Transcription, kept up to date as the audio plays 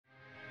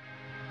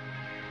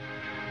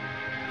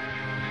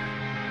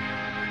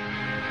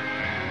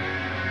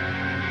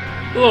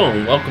Hello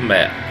and welcome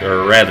back,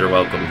 or rather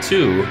welcome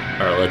to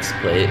our Let's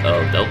Play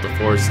of Delta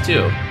Force 2. You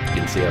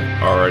can see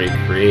I've already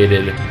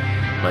created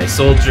my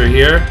soldier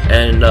here,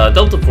 and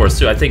Delta Force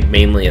 2 I think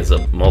mainly as a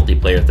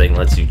multiplayer thing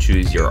lets you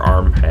choose your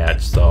arm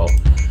patch, so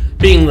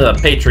being the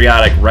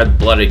patriotic,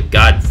 red-blooded,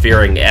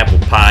 God-fearing, apple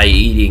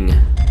pie-eating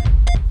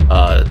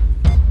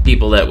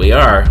people that we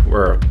are,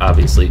 we're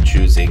obviously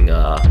choosing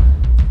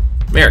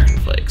American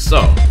flag.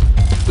 So,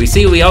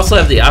 we also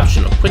have the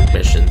option of quick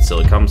missions, so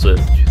it comes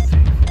with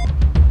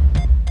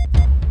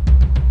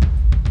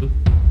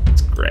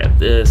grab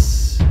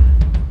this.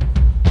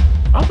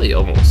 Probably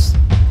almost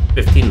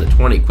 15 to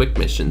 20 quick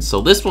missions. So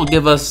this will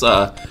give us,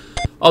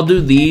 I'll do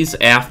these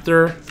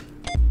after,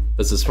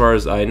 because as far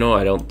as I know,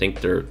 I don't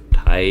think they're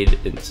tied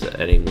into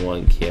any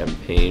one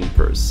campaign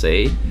per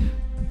se.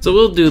 So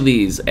we'll do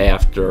these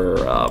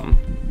after,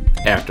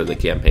 after the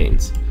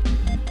campaigns.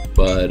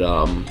 But,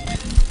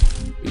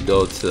 we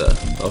go to,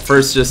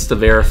 first just to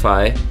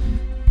verify.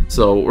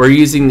 So we're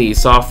using the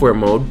software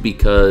mode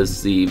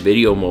because the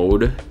video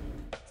mode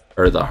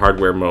or the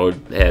hardware mode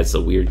has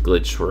a weird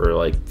glitch where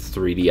like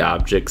 3D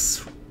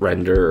objects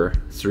render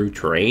through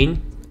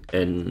terrain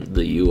and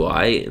the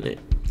UI, and it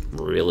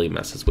really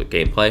messes with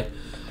gameplay.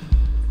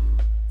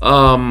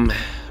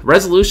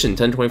 Resolution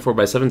 1024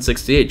 by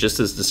 768, just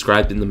as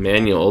described in the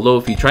manual. Although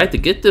if you tried to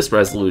get this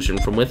resolution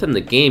from within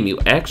the game, you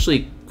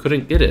actually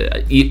couldn't get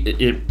it.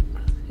 It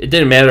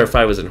didn't matter if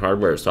I was in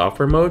hardware or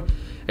software mode.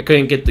 I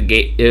couldn't get the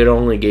game. It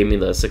only gave me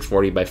the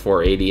 640 by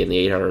 480 and the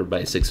 800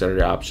 by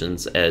 600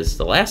 options as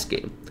the last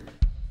game.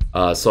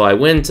 So I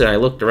went and I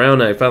looked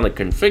around and I found the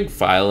config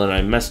file and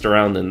I messed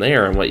around in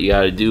there, and what you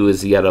gotta do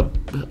is you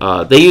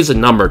gotta, they use a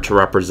number to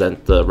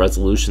represent the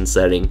resolution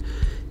setting,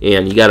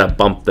 and you gotta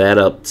bump that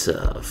up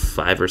to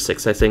 5 or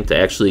 6 I think to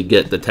actually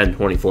get the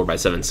 1024 by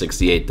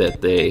 768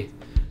 that they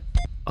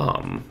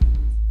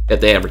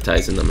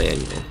advertise in the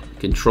manual.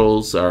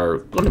 Controls are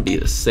going to be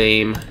the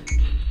same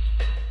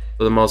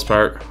for the most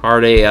part.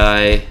 Hard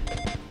AI,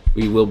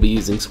 we will be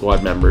using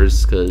squad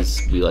members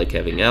because we like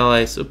having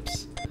allies.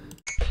 Oops.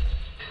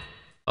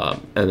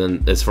 And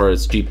then as far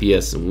as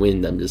GPS and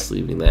wind, I'm just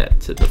leaving that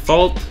to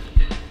default.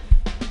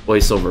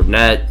 Voice over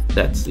net,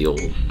 that's the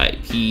old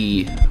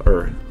IP,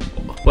 or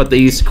what they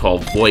used to call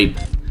VoIP,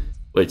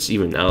 which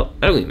even now,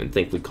 I don't even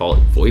think we call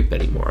it VoIP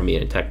anymore. I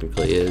mean, it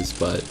technically is,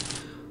 but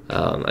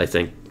I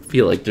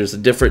feel like there's a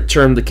different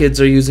term the kids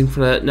are using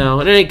for that now.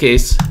 In any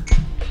case,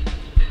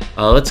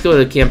 let's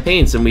go to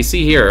campaigns, and we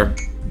see here,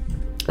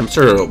 I'm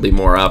sure there'll be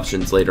more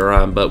options later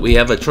on, but we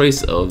have a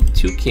choice of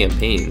 2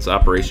 campaigns,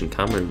 Operation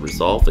Common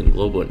Resolve and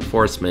Global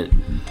Enforcement.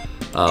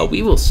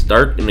 We will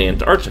start in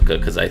Antarctica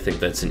because I think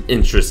that's an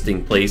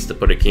interesting place to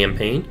put a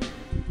campaign.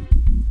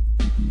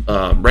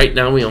 Right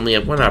now we only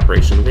have one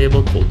operation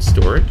available, Cold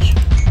Storage,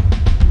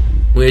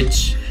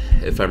 which,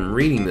 if I'm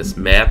reading this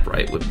map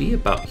right, would be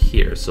about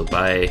here. So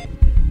by,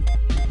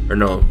 or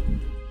no,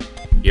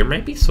 here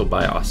maybe, so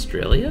by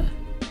Australia?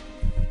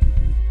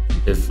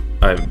 If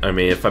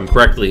I'm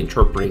correctly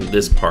interpreting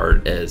this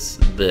part as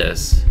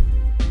this,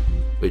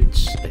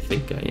 which I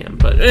think I am,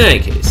 but in any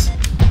case,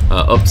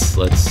 oops,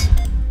 let's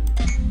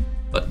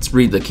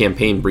read the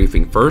campaign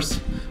briefing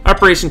first.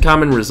 Operation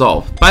Common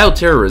Resolve.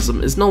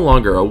 Bio-terrorism is no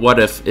longer a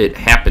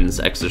what-if-it-happens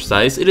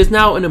exercise, it is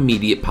now an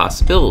immediate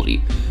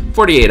possibility.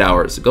 48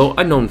 hours ago,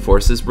 unknown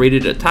forces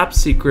raided a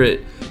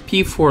top-secret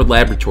P4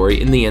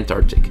 laboratory in the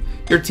Antarctic.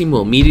 Your team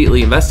will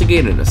immediately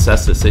investigate and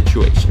assess the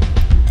situation.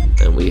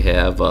 And we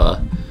have,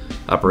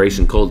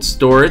 Operation Cold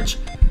Storage.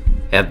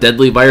 Have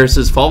deadly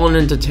viruses fallen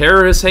into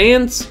terrorist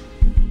hands?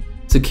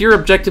 Secure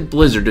Objective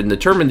Blizzard and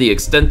determine the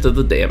extent of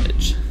the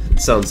damage. It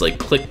sounds like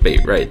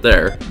clickbait right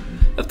there.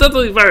 Have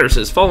deadly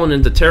viruses fallen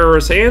into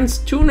terrorist hands?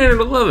 Tune in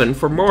at 11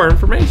 for more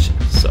information.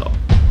 So,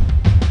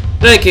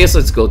 in any case,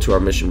 let's go to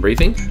our mission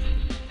briefing.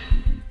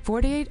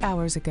 48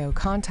 hours ago,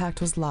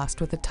 contact was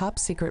lost with a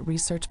top-secret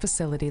research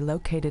facility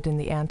located in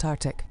the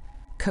Antarctic.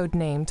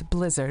 Codenamed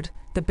Blizzard,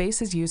 the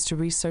base is used to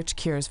research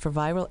cures for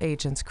viral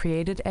agents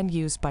created and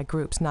used by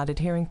groups not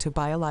adhering to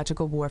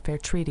biological warfare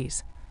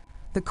treaties.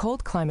 The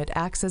cold climate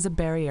acts as a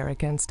barrier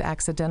against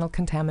accidental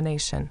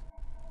contamination.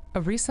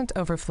 A recent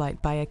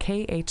overflight by a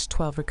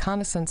KH-12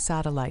 reconnaissance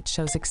satellite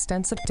shows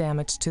extensive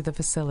damage to the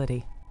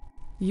facility.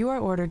 You are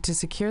ordered to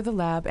secure the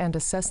lab and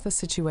assess the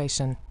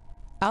situation.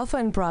 Alpha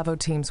and Bravo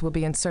teams will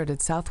be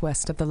inserted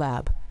southwest of the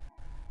lab.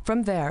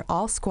 From there,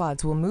 all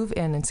squads will move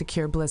in and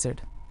secure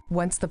Blizzard.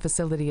 Once the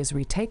facility is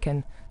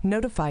retaken,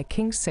 notify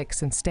King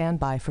 6 and stand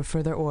by for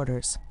further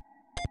orders.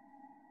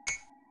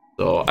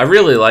 So I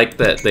really like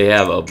that they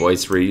have a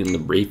voice reading the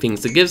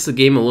briefings. It gives the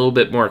game a little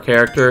bit more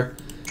character,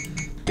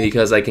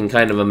 because I can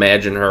kind of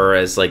imagine her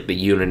as like the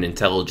unit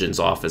intelligence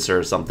officer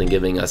or something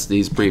giving us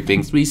these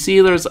briefings. We see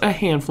there's a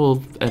handful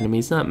of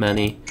enemies, not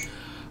many.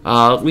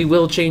 We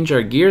will change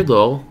our gear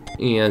though,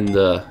 and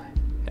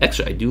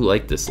actually I do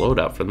like this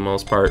loadout for the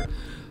most part.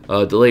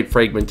 Delayed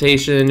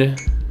fragmentation.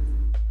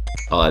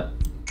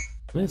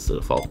 That's the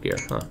default gear,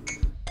 huh?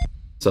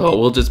 So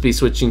we'll just be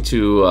switching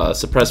to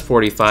suppress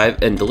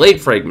 45 and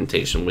delayed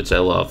fragmentation, which I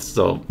love.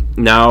 So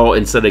now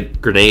instead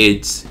of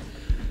grenades,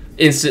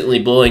 instantly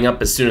blowing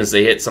up as soon as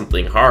they hit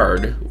something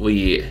hard.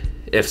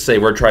 If say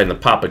we're trying to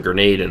pop a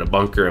grenade in a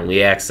bunker and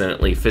we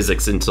accidentally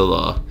physics into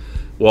the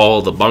wall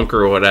of the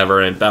bunker or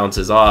whatever and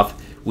bounces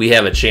off, we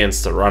have a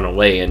chance to run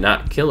away and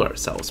not kill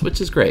ourselves,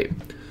 which is great.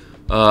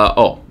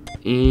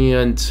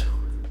 And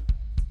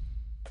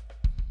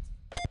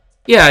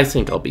yeah, I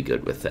think I'll be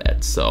good with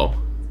that. So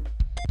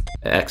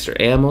extra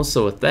ammo.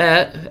 So with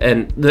that,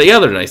 and the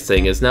other nice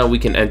thing is now we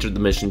can enter the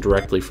mission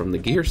directly from the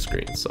gear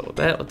screen. So with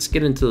that, let's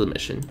get into the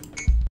mission.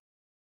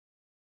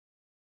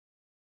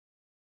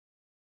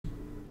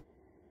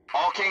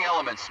 All King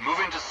elements,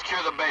 moving to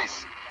secure the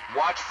base.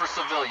 Watch for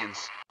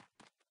civilians.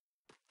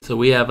 So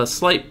we have a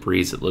slight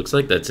breeze, it looks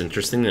like. That's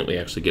interesting that we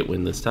actually get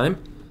wind this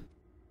time.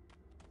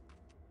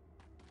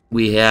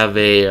 We have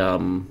a,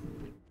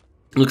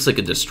 looks like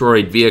a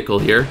destroyed vehicle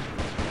here.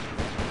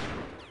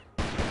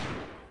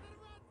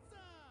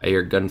 I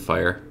hear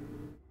gunfire.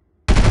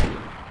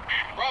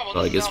 Bravo, So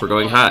I guess we're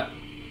going hot.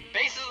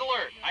 Base is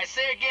alert. I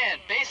say again,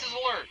 base is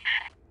alert.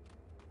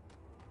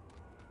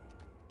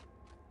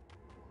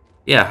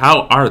 Yeah,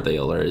 how are they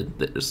alerted?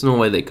 There's no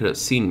way they could have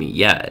seen me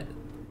yet.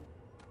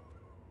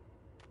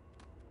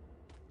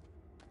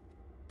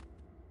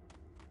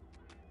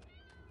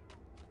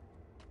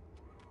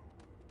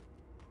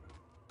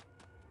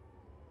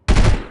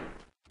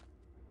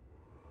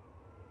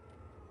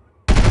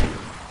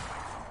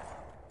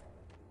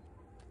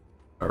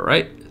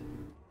 Alright.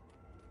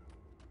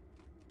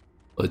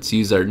 Let's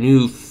use our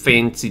new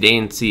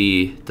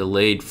fancy-dancy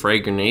delayed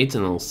frag grenades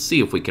and we'll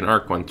see if we can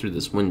arc one through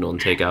this window and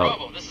take out...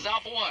 Bravo, this is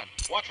Alpha 1.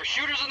 Watch for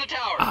shooters in the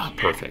towers. Ah,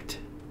 perfect.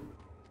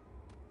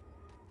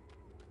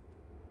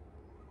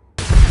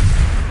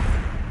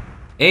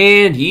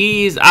 And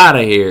he's out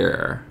of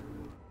here.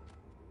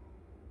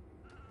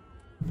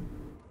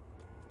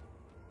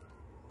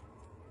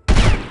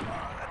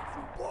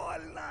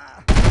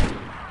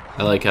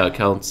 I like how it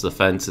counts the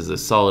fence as a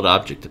solid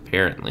object,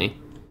 apparently.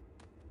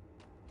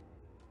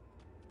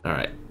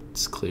 Alright,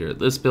 let's clear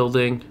this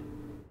building.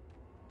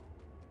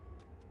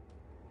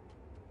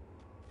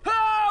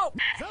 Help!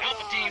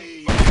 Alpha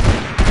team.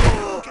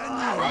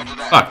 Roger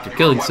that. Fuck, they're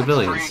killing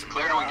civilians.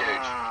 Clear to engage.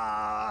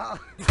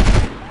 This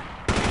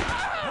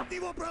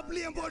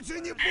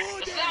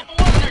is Alpha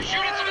 1, they're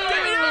shooting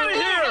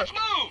civilians. Let's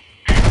move!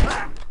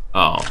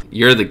 Oh,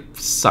 you're the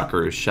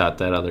sucker who shot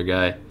that other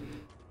guy.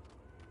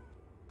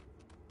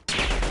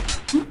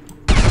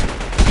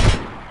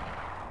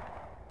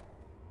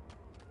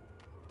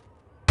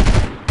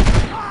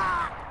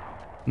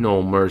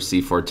 No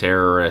mercy for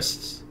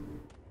terrorists.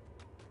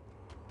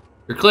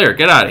 You're clear,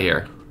 get out of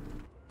here.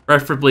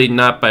 Preferably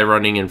not by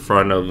running in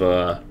front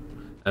of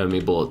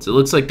enemy bullets. It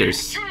looks like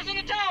there's... Shooters in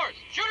the towers!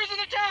 Shooters in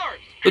the towers!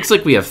 Looks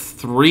like we have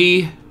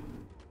 3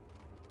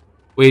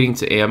 waiting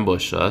to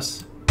ambush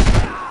us.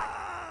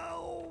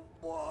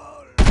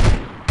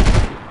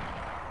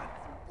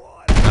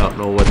 I don't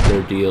know what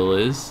their deal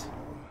is.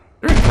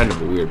 They're in kind of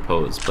a weird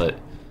pose, but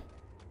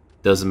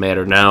doesn't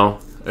matter now.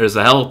 There's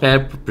a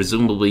helipad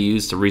presumably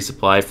used to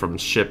resupply from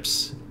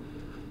ships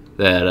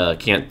that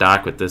can't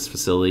dock with this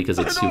facility because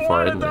it's too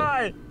far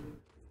inland.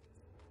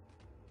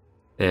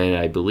 And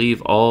I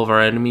believe all of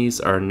our enemies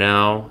are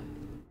now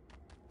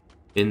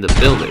in the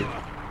building.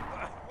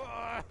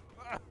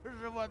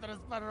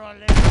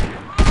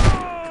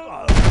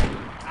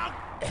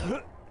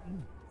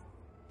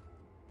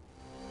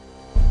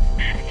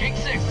 King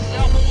 6, this is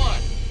Alpha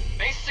 1.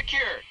 Base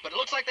secured, but it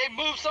looks like they've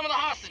moved some of the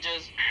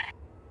hostages.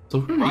 So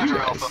who are you Roger,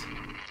 guys? Alpha.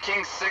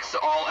 King 6 to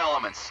all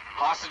elements.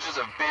 Hostages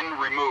have been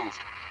removed.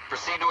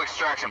 Proceed to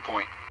extraction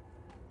point.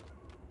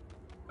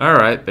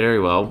 Alright, very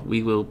well.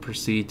 We will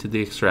proceed to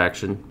the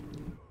extraction.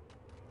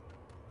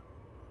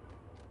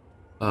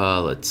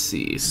 Let's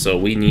see. So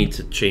we need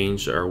to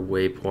change our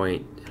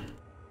waypoint.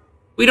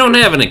 We don't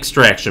have an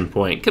extraction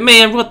point.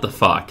 Command, what the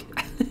fuck?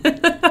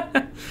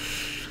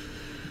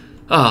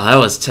 Oh, that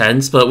was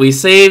tense, but we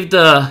saved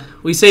a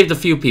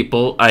few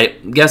people.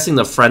 I'm guessing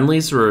the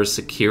friendlies were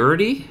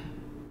security.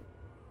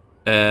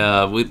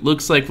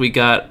 Looks like we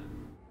got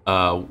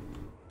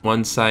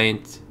one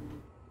scientist.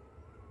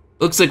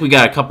 Looks like we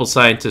got a couple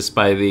scientists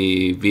by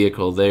the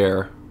vehicle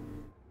there.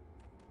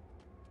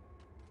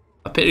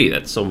 A pity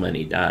that so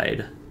many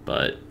died,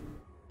 but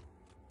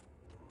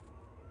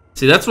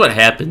see, that's what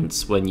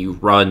happens when you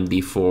run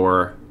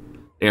before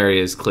an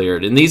area is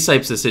cleared. In these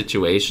types of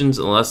situations,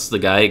 unless the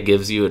guy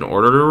gives you an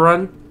order to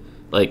run,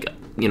 like,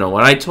 you know,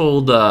 when I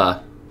told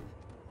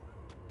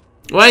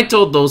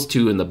those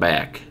two in the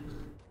back,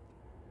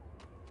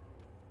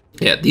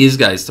 yeah, these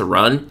guys to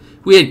run,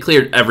 we had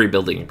cleared every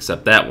building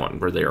except that one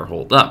where they were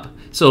holed up.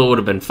 So it would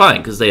have been fine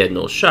because they had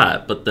no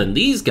shot. But then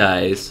these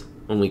guys,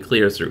 when we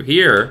clear through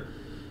here,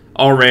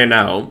 all ran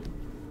out.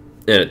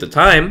 And at the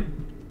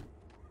time,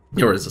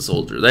 there was a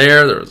soldier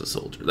there, there was a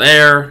soldier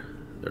there,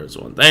 there was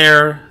one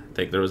there, I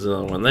think there was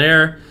another one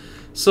there.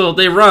 So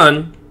they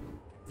run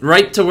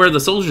right to where the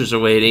soldiers are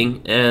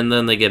waiting, and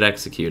then they get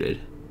executed.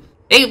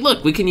 Hey,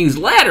 look, we can use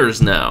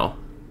ladders now.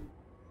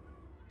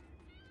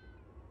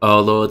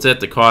 Although it's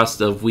at the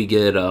cost of we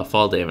get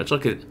fall damage.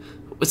 Look at...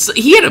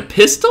 He had a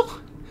pistol?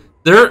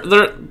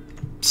 Their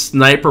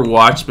sniper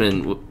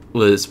watchman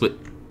was with...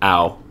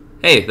 Ow.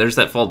 Hey, there's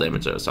that fall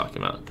damage I was talking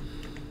about.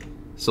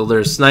 So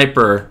their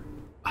sniper...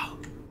 Oh,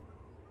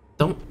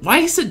 don't... Why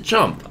is it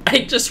jump? I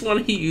just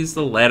want to use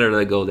the ladder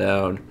to go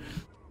down.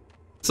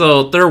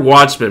 So their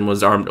watchman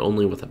was armed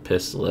only with a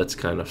pistol. That's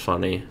kind of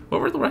funny. What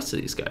were the rest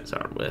of these guys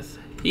armed with?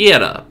 He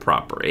had a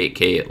proper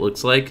AK, it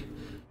looks like.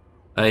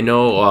 I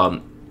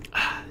know,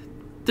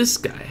 this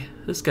guy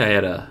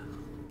had a...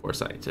 Poor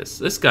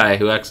scientist. This guy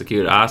who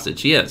executed a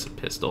hostage, he has a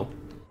pistol.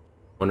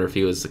 Wonder if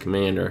he was the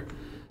commander.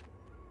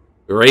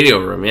 The radio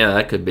room, yeah,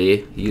 that could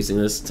be. Using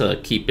this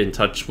to keep in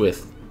touch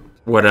with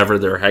whatever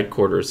their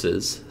headquarters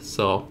is.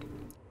 So,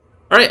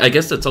 alright, I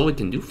guess that's all we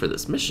can do for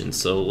this mission.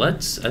 So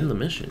let's end the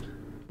mission.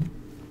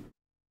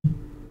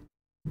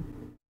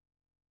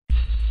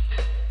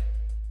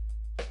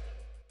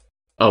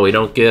 Oh, we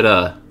don't get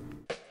a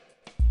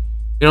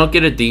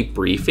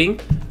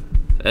debriefing?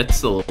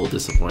 That's a little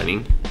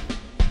disappointing.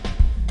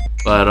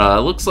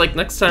 But looks like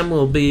next time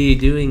we'll be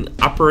doing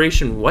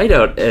Operation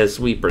Whiteout as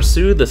we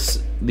pursue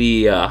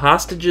the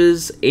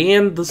hostages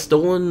and the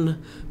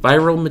stolen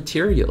viral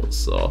materials.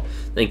 So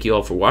thank you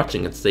all for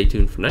watching and stay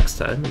tuned for next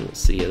time, and we'll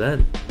see you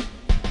then.